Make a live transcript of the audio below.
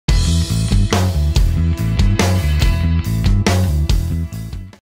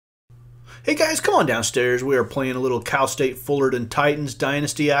Hey guys, come on downstairs. We are playing a little Cal State Fullerton Titans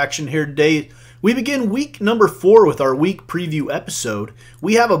Dynasty action here today. We begin week number 4 with our week preview episode.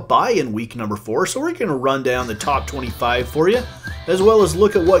 We have a bye in week number 4, so we're going to run down the top 25 for you, as well as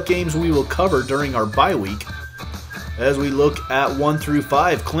look at what games we will cover during our bye week. As we look at 1 through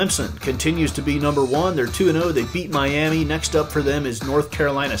 5, Clemson continues to be number 1. They're 2-0. They beat Miami. Next up for them is North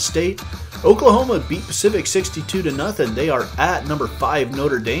Carolina State. Oklahoma beat Pacific 62-0. They are at number 5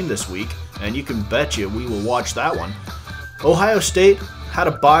 Notre Dame this week, and you can bet you we will watch that one. Ohio State had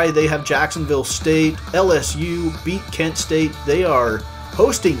a bye. They have Jacksonville State. LSU beat Kent State. They are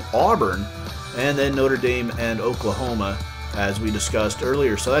hosting Auburn, and then Notre Dame and Oklahoma, as we discussed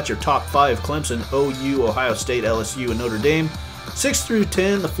earlier. So that's your top 5: Clemson, OU, Ohio State, LSU, and Notre Dame. 6 through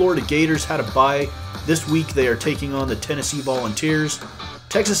 10, the Florida Gators had a bye. This week they are taking on the Tennessee Volunteers.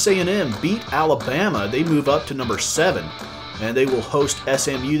 Texas A&M beat Alabama. They move up to number 7, and they will host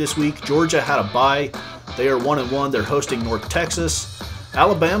SMU this week. Georgia had a bye. They are 1-1. They're hosting North Texas.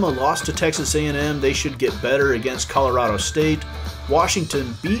 Alabama lost to Texas A&M. They should get better against Colorado State.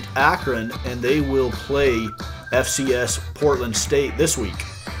 Washington beat Akron, and they will play FCS Portland State this week.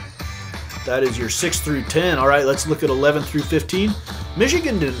 That is your 6 through 10. All right, let's look at 11 through 15.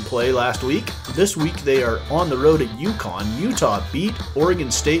 Michigan didn't play last week. This week they are on the road at UConn. Utah beat Oregon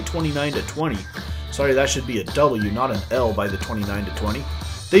State 29-20. Sorry, that should be a W, not an L by the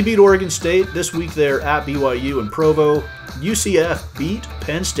 29-20. They beat Oregon State. This week they're at BYU and Provo. UCF beat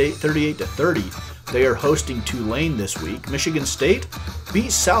Penn State 38-30. They are hosting Tulane this week. Michigan State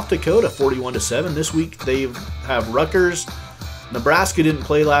beat South Dakota 41-7. This week they have Rutgers. Nebraska didn't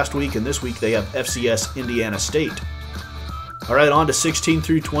play last week, and this week they have FCS Indiana State. All right, on to 16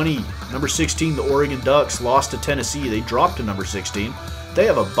 through 20. Number 16, the Oregon Ducks lost to Tennessee. They dropped to number 16. They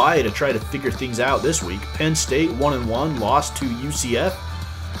have a bye to try to figure things out this week. Penn State 1-1 lost to UCF.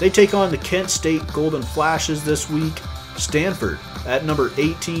 They take on the Kent State Golden Flashes this week. Stanford at number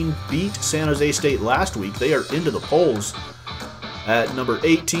 18 beat San Jose State last week. They are into the polls. At number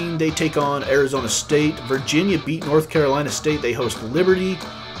 18, they take on Arizona State. Virginia beat North Carolina State. They host Liberty.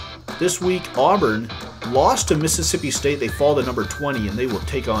 This week, Auburn lost to Mississippi State. They fall to number 20, and they will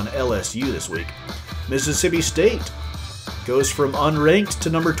take on LSU this week. Mississippi State goes from unranked to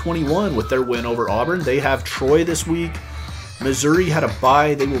number 21 with their win over Auburn. They have Troy this week. Missouri had a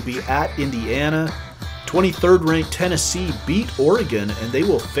bye. They will be at Indiana. 23rd ranked Tennessee beat Oregon, and they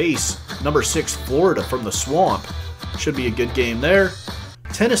will face number 6 Florida from the Swamp. Should be a good game there.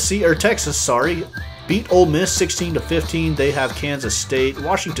 Texas, beat Ole Miss 16-15. They have Kansas State.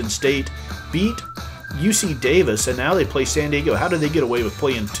 Washington State beat UC Davis, and now they play San Diego. How did they get away with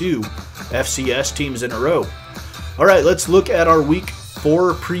playing 2 FCS teams in a row? All right, let's look at our Week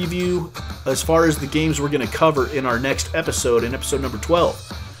 4 preview as far as the games we're going to cover in our next episode, in episode number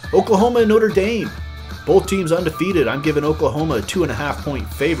 12. Oklahoma and Notre Dame. Both teams undefeated. I'm giving Oklahoma a 2.5-point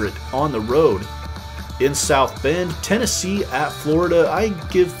favorite on the road in South Bend. Tennessee at Florida. I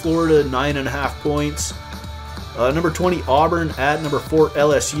give Florida 9.5 points. Number 20, Auburn at number 4,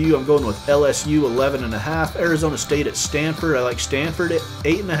 LSU. I'm going with LSU 11.5. Arizona State at Stanford. I like Stanford at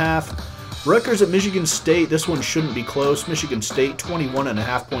 8.5. Rutgers at Michigan State. This one shouldn't be close. Michigan State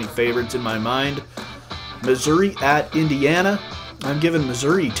 21.5-point favorites in my mind. Missouri at Indiana. I'm giving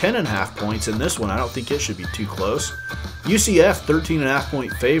Missouri 10.5 points in this one. I don't think it should be too close. UCF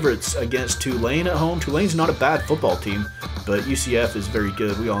 13.5-point favorites against Tulane at home. Tulane's not a bad football team, but UCF is very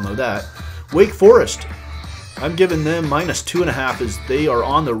good. We all know that. Wake Forest. I'm giving them -2.5 as they are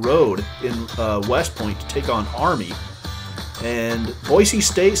on the road in West Point to take on Army. And Boise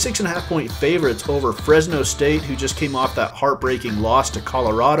State 6.5-point favorites over Fresno State, who just came off that heartbreaking loss to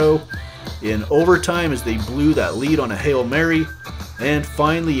Colorado in overtime as they blew that lead on a Hail Mary. And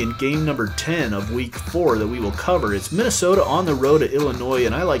finally, in game number 10 of Week 4 that we will cover, it's Minnesota on the road at Illinois,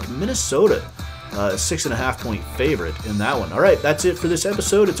 and I like Minnesota, 6.5-point favorite in that one. All right, that's it for this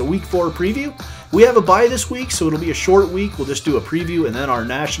episode. It's a Week 4 preview. We have a bye this week, so it'll be a short week. We'll just do a preview and then our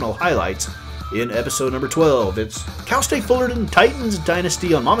national highlights in episode number 12. It's Cal State Fullerton Titans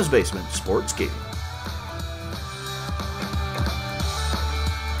Dynasty on Mama's Basement Sports Gaming.